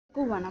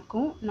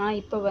வணக்கம். நான்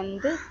இப்போ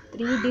வந்து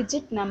 3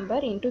 digit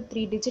number into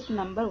 3 digit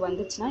number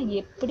வந்துச்சுன்னா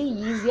எப்படி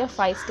ஈஸியாக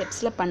 5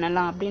 ஸ்டெப்ஸில்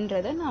பண்ணலாம்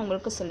அப்படின்றத நான்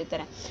உங்களுக்கு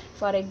சொல்லித்தரேன்.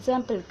 ஃபார்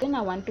எக்ஸாம்பிளுக்கு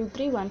நான் 1 2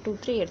 3 1 2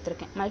 3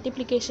 எடுத்திருக்கேன்.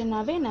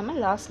 மல்டிப்ளிகேஷனாகவே நம்ம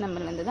லாஸ்ட்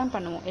நம்பர்லேருந்து தான்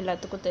பண்ணுவோம்,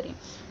 எல்லாத்துக்கும்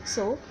தெரியும்.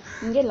 ஸோ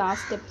இங்கே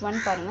லாஸ்ட் ஸ்டெப்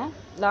 1 பாருங்கள்.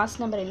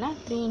 லாஸ்ட் நம்பர் என்ன?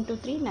 3 ×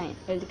 3 9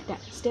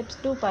 எழுதிக்கிட்டேன். ஸ்டெப்ஸ்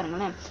 2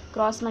 பாருங்களேன்.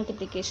 கிராஸ்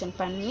மல்டிப்ளிகேஷன்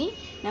பண்ணி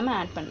நம்ம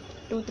ஆட் பண்ணணும்.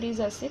 2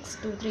 3s are 6,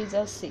 2 3s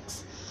are 6,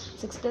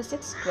 6 +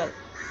 6 12,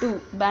 2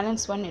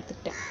 balance 1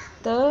 எடுத்துக்கிட்டேன்.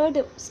 தேர்ட்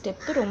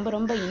ஸ்டெப்பு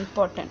ரொம்ப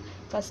இம்பார்ட்டன்ட்.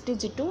 ஃபஸ்ட்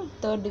டிஜிட்டும்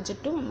தேர்ட்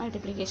டிஜிட்டும்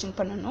மல்டிப்ளிகேஷன்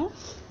பண்ணணும்.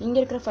 இங்கே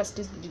இருக்கிற ஃபஸ்ட்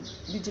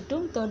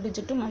டிஜிட்டும் தேர்ட்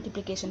டிஜிட்டும்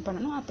மல்டிப்ளிகேஷன்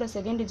பண்ணணும். அப்புறம்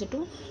செகண்ட்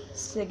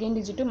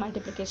டிஜிட்டும்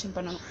மல்டிப்ளிகேஷன்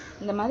பண்ணணும்.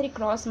 இந்த மாதிரி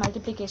கிராஸ்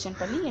மல்டிப்ளிகேஷன்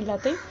பண்ணி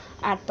எல்லாத்தையும்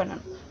ஆட்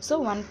பண்ணணும். So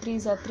 1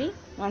 3s are 3,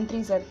 1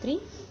 3s are 3,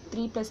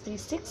 3 + 3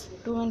 6,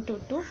 2 ×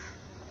 2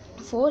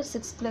 4,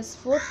 6 +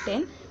 4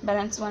 10,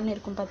 balance 1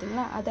 இருக்கும்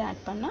பார்த்தீங்களா, அதை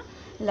ஆட் பண்ணால்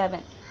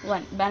 11,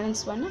 1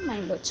 பேலன்ஸ் 1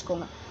 மைண்டில்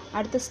வச்சுக்கோங்க.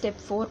 அடுத்த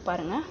ஸ்டெப் 4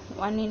 பாருங்கள்.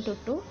 1 ×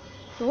 2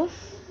 2,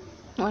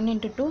 1 ×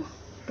 2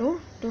 2,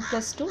 2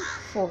 + 2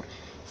 4,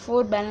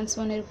 4 பேலன்ஸ்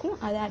 1 இருக்கும்,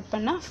 அதை ஆட்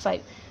பண்ணால்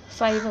 5,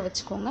 5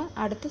 வச்சுக்கோங்க.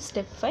 அடுத்து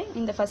ஸ்டெப் 5,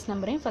 இந்த ஃபஸ்ட்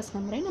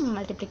நம்பரையும் நம்ம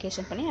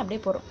மல்டிப்ளிகேஷன் பண்ணி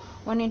அப்படியே போகிறோம்.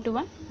 1 ×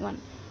 1 1,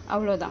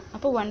 அவ்வளோதான்.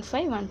 அப்போ 1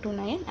 5 1 2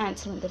 9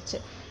 ஆன்சர் வந்துருச்சு.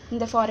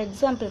 இந்த ஃபார்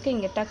எக்ஸாம்பிளுக்கு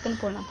இங்கே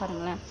டக்குன்னு போடலாம்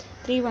பாருங்களேன்.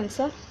 3 1s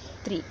are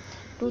 3,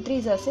 2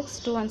 3s are 6,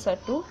 2 1s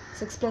are 2,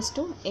 6 +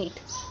 2 8,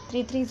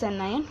 3 3s are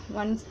 9,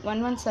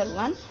 1 1s are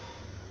 1,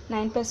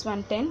 9 +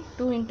 1 10,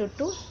 2 ×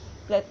 2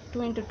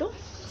 2 × 2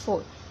 4.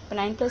 இப்போ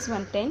 9 +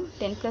 1 10,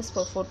 10 +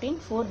 4 14,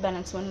 4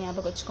 பேலன்ஸ் 1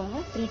 ஞாபகம் வச்சுக்கோங்க.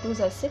 3 2s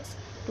are 6,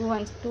 2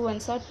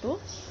 1s are 2,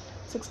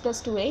 6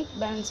 + 2 8,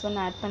 balance 1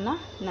 add பண்ணால்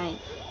 9,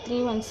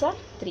 3 1s are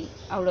 3,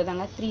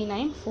 அவ்வளோதாங்க. 3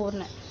 9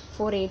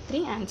 4 8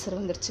 3 ஆன்சர்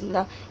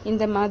வந்துருச்சுங்களா.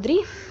 இந்த மாதிரி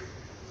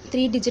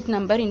 3 digit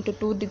number into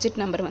 2 digit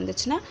number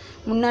வந்துச்சுன்னா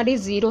முன்னாடி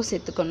 0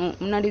 சேர்த்துக்கணும்.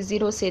 முன்னாடி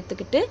 0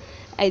 சேர்த்துக்கிட்டு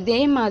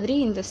இதே மாதிரி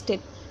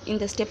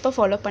இந்த ஸ்டெப்பை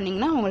ஃபாலோ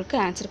பண்ணிங்கன்னா உங்களுக்கு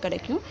ஆன்சர்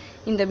கிடைக்கும்.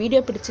 இந்த வீடியோ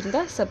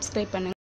பிடிச்சிருந்தா சப்ஸ்கிரைப் பண்ணுங்கள்.